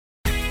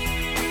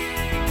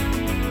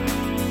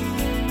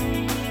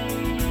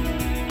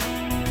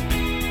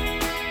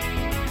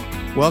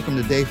Welcome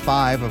to day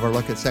 5 of our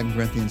look at 2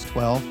 Corinthians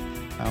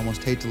 12. I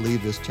almost hate to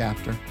leave this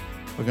chapter.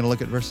 We're going to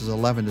look at verses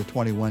 11 to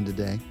 21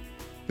 today.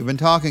 We've been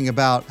talking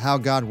about how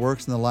God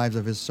works in the lives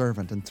of his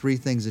servant and 3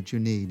 things that you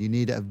need. You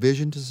need a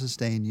vision to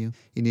sustain you.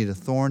 You need a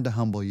thorn to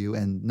humble you.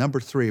 And number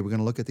 3, we're going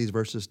to look at these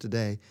verses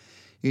today.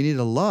 You need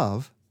a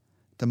love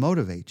to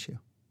motivate you.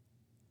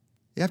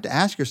 You have to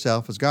ask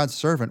yourself, as God's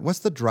servant, what's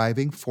the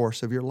driving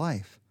force of your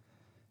life?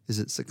 Is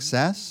it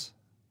success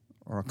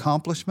or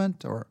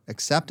accomplishment or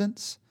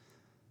acceptance?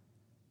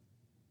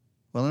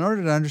 Well, in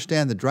order to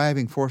understand the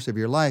driving force of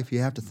your life, you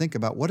have to think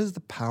about what does the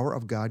power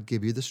of God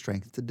give you the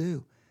strength to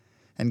do?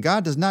 And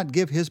God does not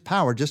give his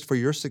power just for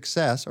your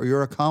success or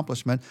your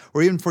accomplishment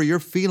or even for your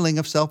feeling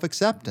of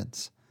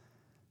self-acceptance.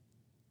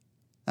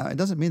 Now, it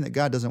doesn't mean that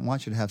God doesn't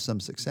want you to have some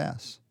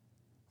success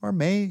or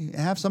may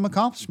have some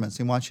accomplishments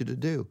he wants you to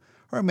do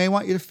or may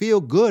want you to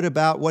feel good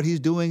about what he's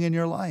doing in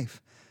your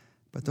life.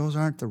 But those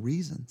aren't the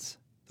reasons.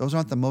 Those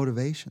aren't the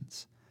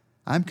motivations.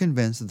 I'm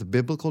convinced that the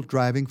biblical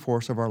driving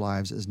force of our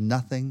lives is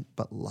nothing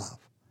but love.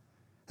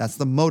 That's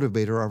the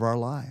motivator of our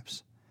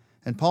lives.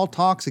 And Paul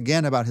talks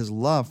again about his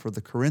love for the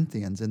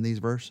Corinthians in these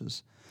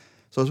verses.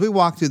 So as we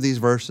walk through these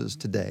verses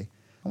today,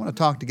 I want to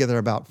talk together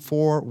about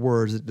 4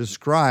 words that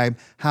describe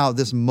how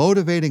this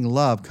motivating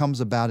love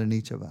comes about in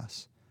each of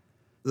us.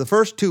 The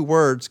first 2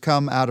 words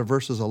come out of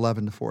verses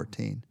 11 to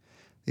 14.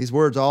 These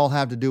words all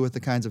have to do with the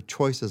kinds of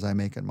choices I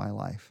make in my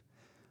life.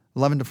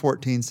 11 to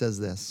 14 says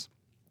this: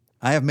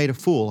 I have made a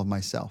fool of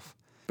myself,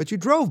 but you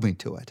drove me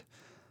to it.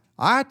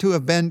 I ought to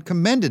have been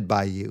commended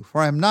by you,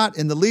 for I am not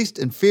in the least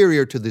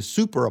inferior to the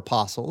super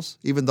apostles,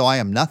 even though I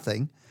am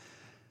nothing.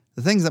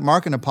 The things that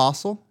mark an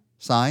apostle,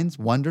 signs,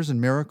 wonders,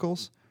 and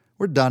miracles,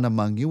 were done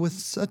among you with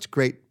such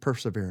great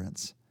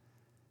perseverance.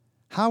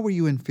 How were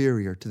you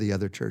inferior to the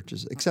other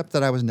churches, except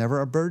that I was never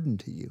a burden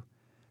to you?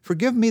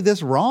 Forgive me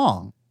this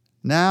wrong.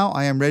 Now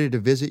I am ready to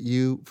visit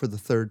you for the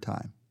 3rd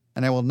time,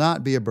 and I will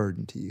not be a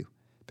burden to you,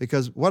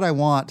 because what I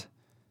want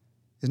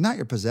is not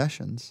your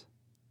possessions,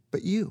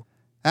 but you.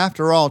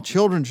 After all,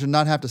 children should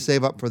not have to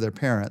save up for their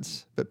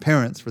parents, but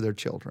parents for their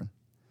children.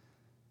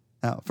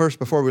 Now, first,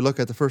 before we look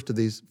at the first of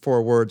these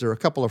 4 words, there are a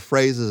couple of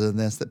phrases in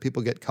this that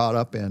people get caught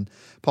up in.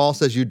 Paul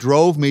says, you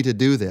drove me to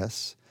do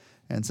this.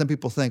 And some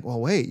people think,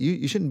 well, wait,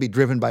 you shouldn't be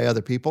driven by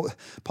other people.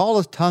 Paul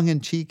is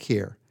tongue-in-cheek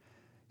here.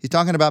 He's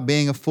talking about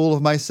being a fool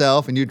of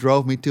myself, and you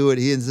drove me to it.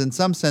 He is in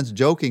some sense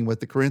joking with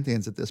the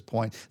Corinthians at this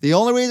point. The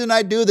only reason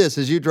I do this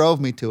is you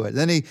drove me to it.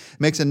 Then he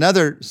makes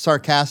another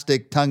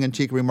sarcastic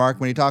tongue-in-cheek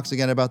remark when he talks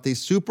again about these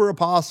super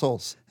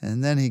apostles.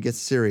 And then he gets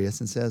serious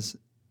and says,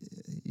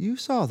 you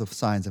saw the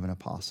signs of an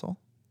apostle.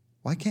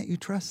 Why can't you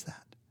trust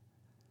that?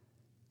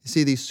 You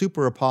see, these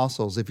super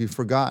apostles, if you've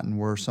forgotten,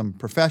 were some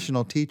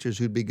professional teachers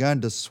who'd begun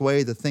to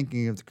sway the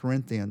thinking of the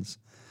Corinthians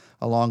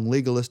along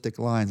legalistic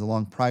lines,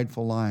 along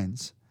prideful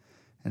lines.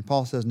 And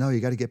Paul says, no, you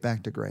got to get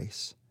back to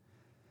grace.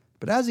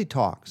 But as he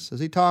talks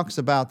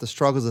about the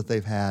struggles that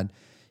they've had,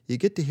 you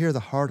get to hear the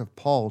heart of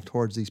Paul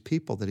towards these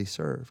people that he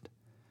served.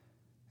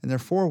 And there are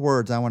 4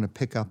 words I want to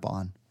pick up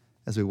on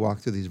as we walk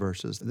through these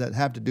verses that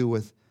have to do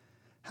with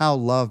how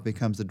love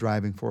becomes the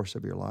driving force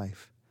of your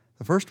life.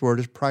 The first word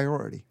is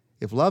priority.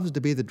 If love is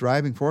to be the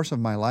driving force of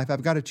my life,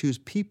 I've got to choose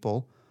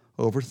people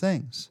over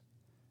things.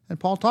 And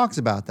Paul talks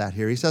about that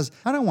here. He says,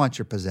 I don't want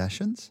your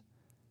possessions.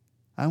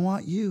 I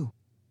want you.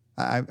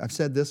 I've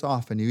said this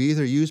often. You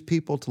either use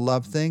people to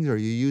love things or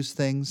you use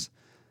things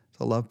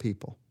to love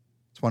people.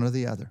 It's one or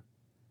the other.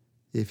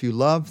 If you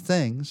love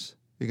things,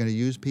 you're going to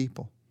use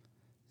people.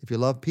 If you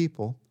love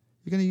people,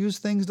 you're going to use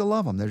things to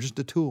love them. They're just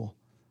a tool.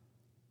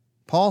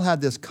 Paul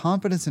had this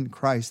confidence in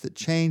Christ that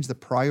changed the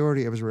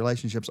priority of his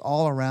relationships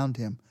all around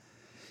him.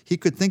 He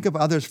could think of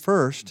others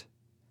first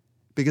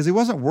because he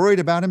wasn't worried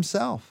about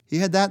himself. He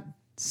had that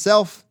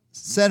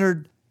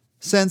self-centered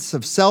sense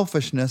of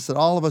selfishness that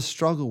all of us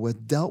struggle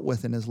with, dealt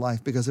with in his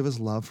life because of his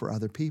love for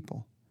other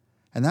people.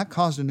 And that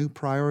caused a new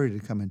priority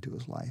to come into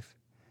his life.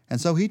 And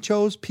so he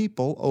chose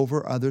people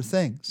over other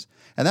things.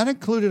 And that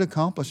included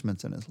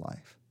accomplishments in his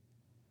life.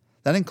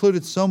 That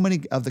included so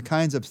many of the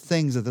kinds of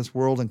things that this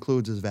world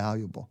includes as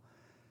valuable.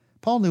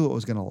 Paul knew it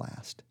was going to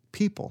last.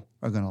 People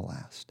are going to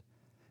last.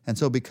 And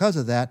so because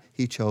of that,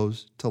 he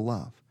chose to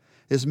love.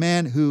 This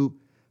man who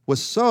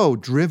was so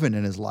driven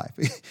in his life.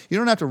 You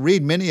don't have to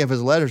read many of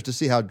his letters to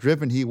see how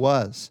driven he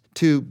was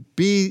to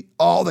be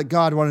all that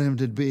God wanted him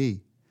to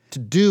be, to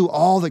do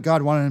all that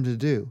God wanted him to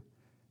do.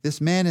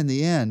 This man in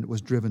the end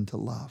was driven to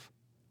love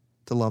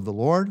the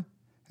Lord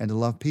and to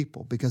love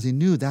people because he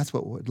knew that's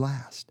what would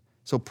last.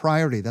 So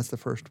priority, that's the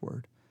first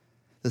word.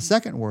 The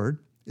second word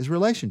is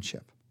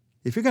relationship.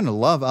 If you're going to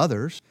love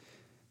others,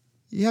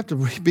 you have to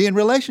be in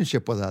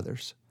relationship with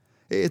others.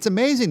 It's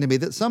amazing to me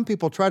that some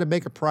people try to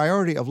make a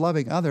priority of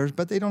loving others,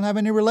 but they don't have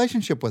any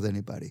relationship with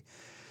anybody.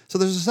 So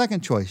there's a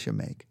second choice you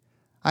make.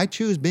 I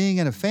choose being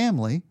in a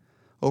family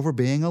over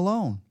being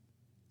alone.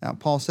 Now,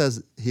 Paul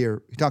says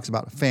here, he talks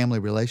about a family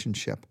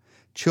relationship.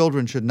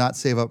 Children should not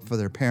save up for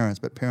their parents,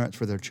 but parents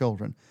for their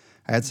children.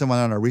 I had someone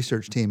on our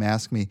research team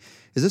ask me,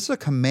 is this a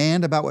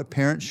command about what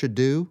parents should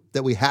do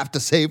that we have to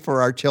save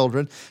for our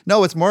children?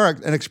 No, it's more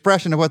an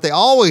expression of what they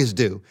always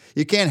do.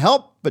 You can't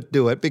help but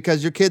do it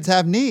because your kids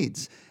have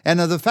needs.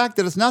 And of the fact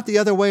that it's not the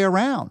other way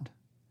around.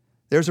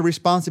 There's a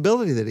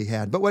responsibility that he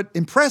had. But what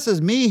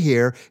impresses me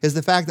here is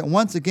the fact that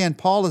once again,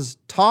 Paul is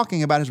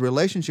talking about his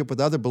relationship with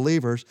other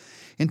believers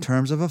in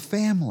terms of a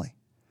family.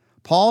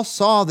 Paul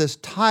saw this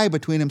tie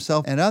between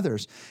himself and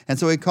others. And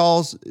so he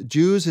calls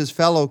Jews his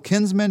fellow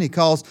kinsmen. He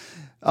calls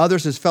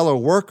others his fellow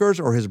workers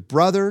or his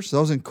brothers.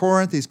 Those in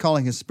Corinth, he's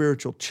calling his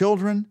spiritual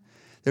children.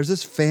 There's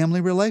this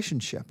family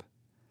relationship.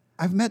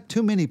 I've met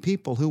too many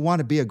people who want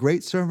to be a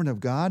great servant of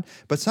God,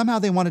 but somehow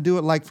they want to do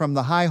it like from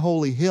the high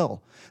holy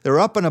hill. They're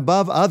up and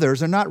above others.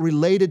 They're not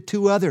related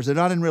to others. They're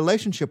not in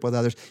relationship with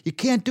others. You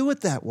can't do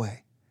it that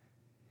way.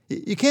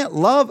 You can't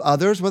love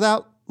others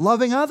without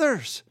loving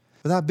others,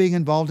 without being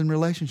involved in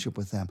relationship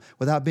with them,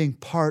 without being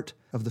part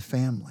of the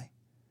family.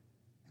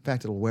 In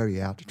fact, it'll wear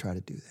you out to try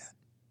to do that.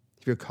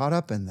 If you're caught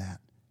up in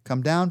that,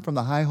 come down from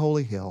the high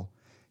holy hill,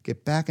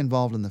 get back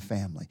involved in the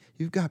family.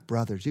 You've got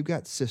brothers, you've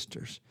got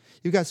sisters,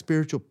 you've got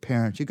spiritual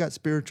parents, you've got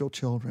spiritual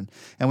children.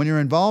 And when you're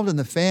involved in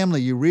the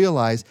family, you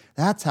realize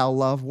that's how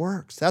love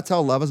works. That's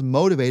how love is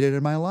motivated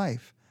in my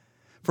life.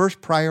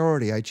 First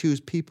priority, I choose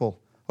people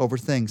over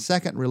things.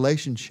 Second,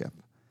 relationship.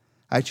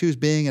 I choose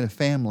being in a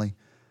family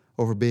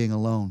over being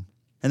alone.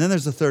 And then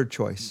there's the third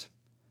choice.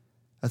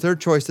 A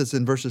third choice that's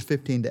in verses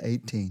 15 to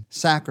 18.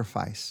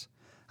 Sacrifice.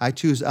 I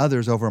choose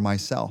others over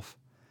myself.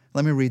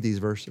 Let me read these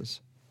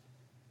verses.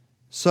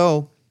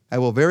 So I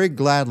will very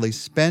gladly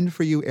spend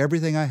for you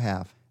everything I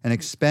have and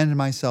expend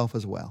myself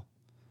as well.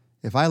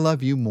 If I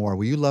love you more,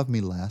 will you love me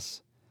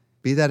less?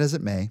 Be that as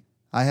it may,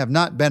 I have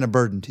not been a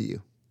burden to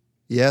you.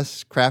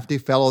 Yes, crafty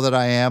fellow that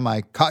I am,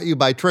 I caught you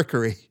by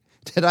trickery.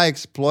 Did I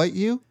exploit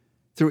you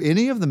through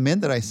any of the men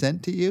that I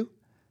sent to you?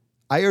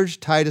 I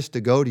urged Titus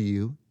to go to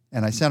you,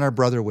 and I sent our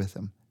brother with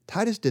him.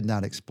 Titus did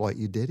not exploit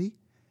you, did he?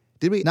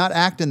 Did we not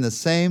act in the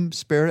same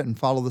spirit and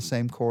follow the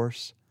same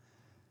course?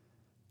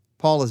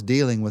 Paul is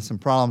dealing with some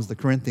problems the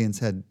Corinthians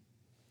had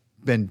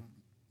been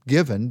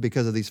given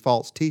because of these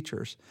false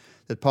teachers,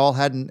 that Paul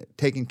hadn't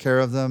taken care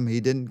of them.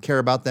 He didn't care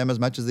about them as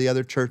much as the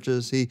other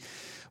churches. He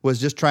was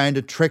just trying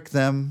to trick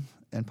them.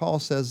 And Paul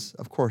says,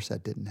 of course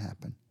that didn't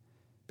happen,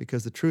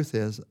 because the truth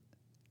is,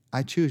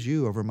 I choose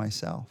you over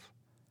myself.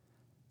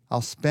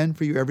 I'll spend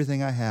for you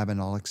everything I have,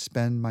 and I'll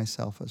expend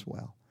myself as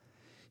well.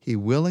 He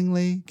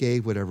willingly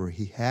gave whatever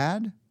he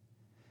had,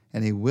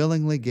 and he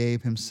willingly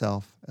gave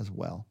himself as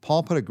well.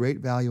 Paul put a great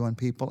value on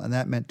people, and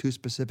that meant two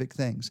specific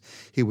things.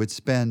 He would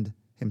spend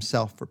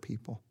himself for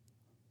people.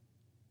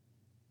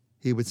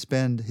 He would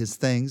spend his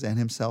things and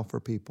himself for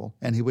people,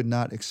 and he would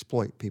not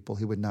exploit people.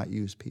 He would not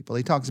use people.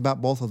 He talks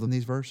about both of them in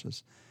these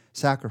verses.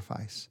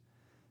 Sacrifice.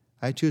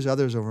 I choose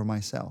others over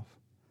myself.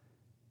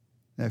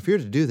 Now, if you're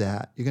to do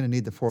that, you're going to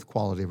need the fourth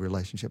quality of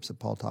relationships that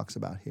Paul talks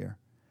about here.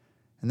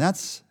 And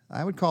that's,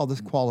 I would call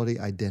this quality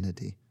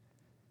identity.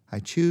 I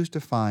choose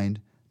to find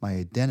my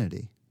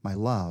identity, my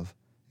love,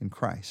 in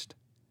Christ.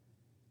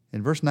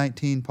 In verse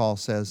 19, Paul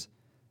says,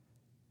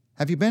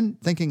 have you been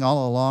thinking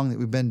all along that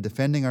we've been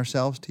defending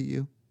ourselves to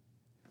you?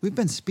 We've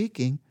been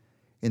speaking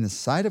in the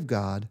sight of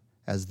God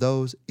as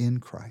those in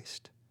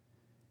Christ.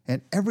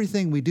 And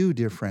everything we do,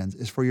 dear friends,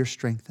 is for your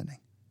strengthening.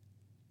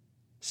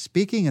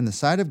 Speaking in the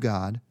sight of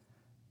God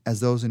as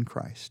those in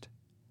Christ.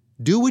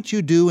 Do what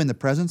you do in the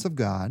presence of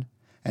God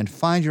and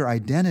find your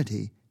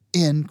identity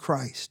in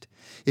Christ.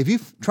 If you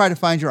try to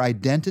find your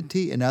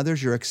identity in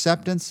others, your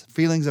acceptance,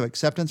 feelings of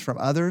acceptance from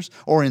others,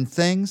 or in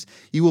things,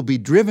 you will be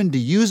driven to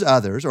use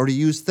others or to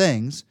use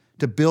things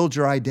to build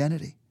your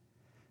identity.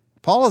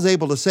 Paul is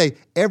able to say,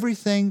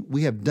 everything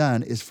we have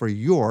done is for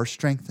your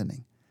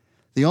strengthening.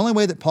 The only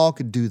way that Paul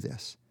could do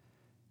this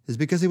is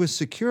because he was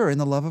secure in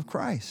the love of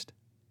Christ.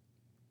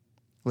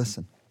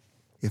 Listen,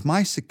 if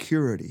my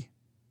security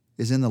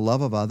is in the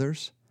love of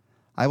others,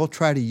 I will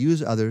try to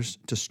use others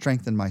to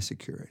strengthen my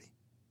security.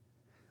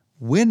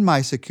 When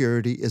my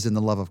security is in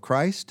the love of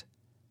Christ,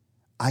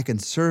 I can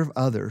serve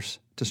others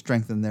to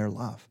strengthen their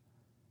love.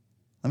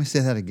 Let me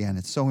say that again.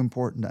 It's so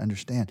important to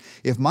understand.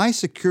 If my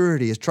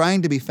security is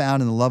trying to be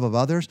found in the love of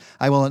others,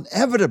 I will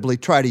inevitably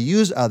try to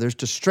use others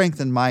to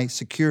strengthen my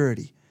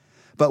security.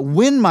 But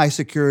when my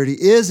security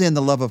is in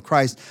the love of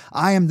Christ,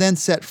 I am then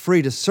set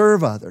free to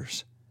serve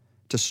others,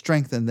 to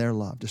strengthen their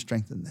love, to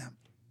strengthen them.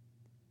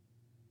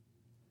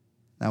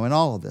 Now, in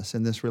all of this,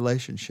 in this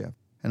relationship,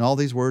 and all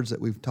these words that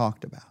we've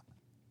talked about,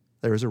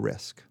 there is a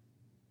risk.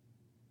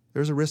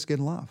 There's a risk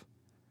in love,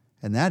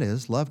 and that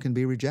is love can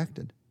be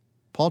rejected.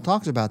 Paul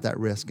talks about that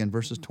risk in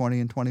verses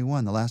 20 and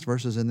 21, the last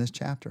verses in this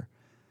chapter.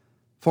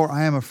 For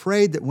I am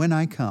afraid that when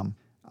I come,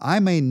 I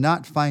may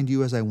not find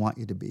you as I want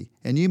you to be,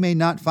 and you may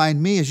not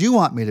find me as you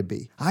want me to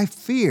be. I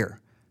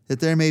fear that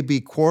there may be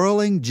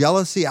quarreling,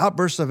 jealousy,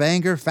 outbursts of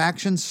anger,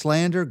 factions,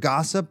 slander,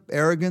 gossip,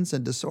 arrogance,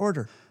 and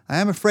disorder. I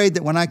am afraid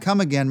that when I come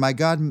again, my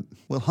God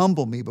will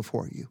humble me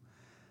before you,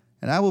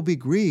 And I will be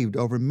grieved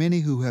over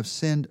many who have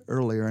sinned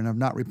earlier and have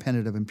not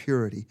repented of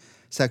impurity,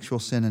 sexual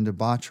sin, and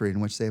debauchery in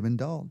which they have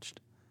indulged.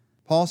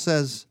 Paul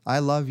says, I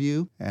love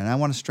you and I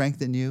want to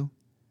strengthen you,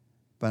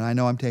 but I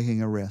know I'm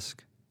taking a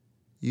risk.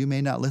 You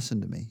may not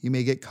listen to me. You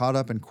may get caught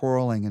up in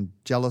quarreling and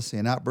jealousy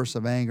and outbursts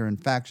of anger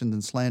and factions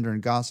and slander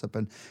and gossip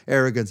and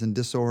arrogance and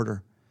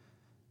disorder.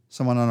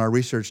 Someone on our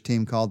research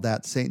team called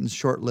that Satan's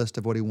short list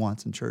of what he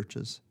wants in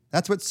churches.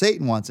 That's what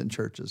Satan wants in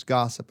churches,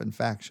 gossip and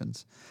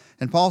factions.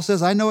 And Paul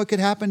says, I know it could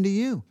happen to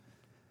you.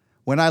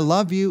 When I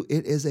love you,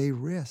 it is a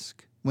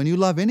risk. When you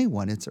love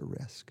anyone, it's a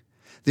risk.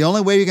 The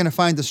only way you're going to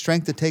find the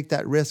strength to take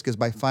that risk is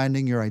by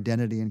finding your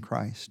identity in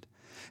Christ.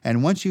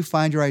 And once you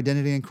find your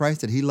identity in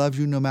Christ, that he loves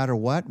you no matter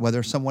what,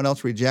 whether someone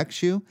else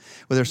rejects you,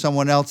 whether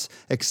someone else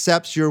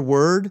accepts your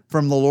word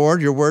from the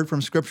Lord, your word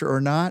from Scripture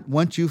or not,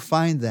 once you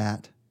find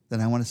that,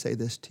 then I want to say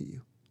this to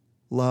you.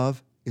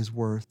 Love is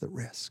worth the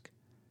risk.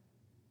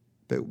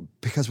 But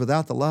because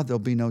without the love, there'll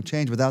be no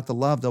change. Without the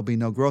love, there'll be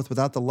no growth.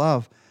 Without the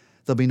love,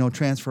 there'll be no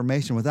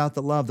transformation. Without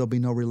the love, there'll be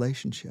no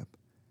relationship.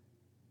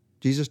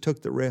 Jesus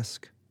took the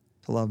risk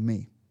to love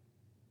me,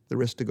 the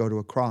risk to go to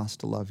a cross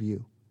to love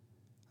you.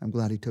 I'm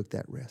glad he took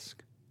that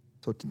risk.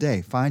 So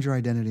today, find your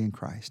identity in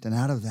Christ, and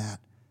out of that,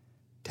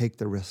 take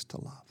the risk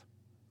to love.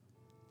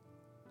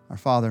 Our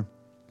Father,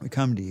 we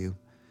come to you,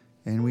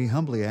 and we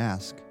humbly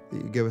ask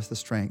that you give us the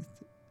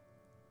strength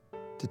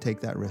to take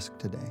that risk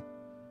today.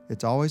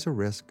 It's always a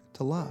risk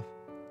to love,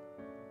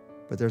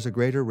 but there's a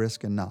greater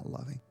risk in not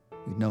loving.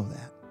 We know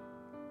that.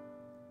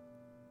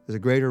 There's a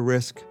greater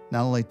risk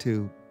not only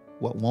to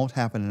what won't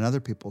happen in other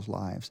people's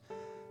lives,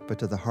 but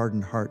to the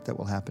hardened heart that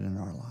will happen in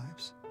our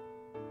lives.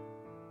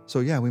 So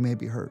yeah, we may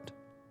be hurt.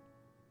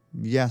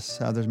 Yes,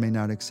 others may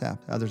not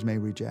accept, others may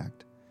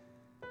reject.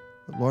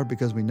 But Lord,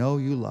 because we know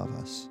you love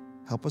us,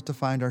 help us to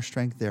find our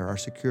strength there, our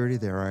security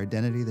there, our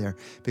identity there.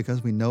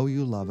 Because we know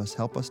you love us,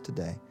 help us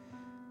today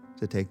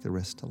to take the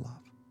risk to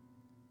love.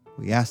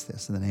 We ask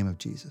this in the name of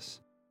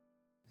Jesus.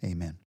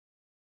 Amen.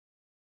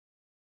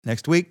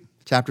 Next week,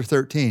 chapter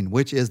 13,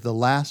 which is the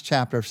last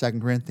chapter of 2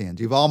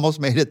 Corinthians. You've almost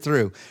made it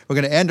through. We're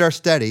going to end our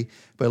study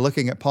by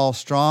looking at Paul's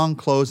strong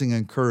closing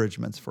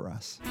encouragements for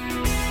us.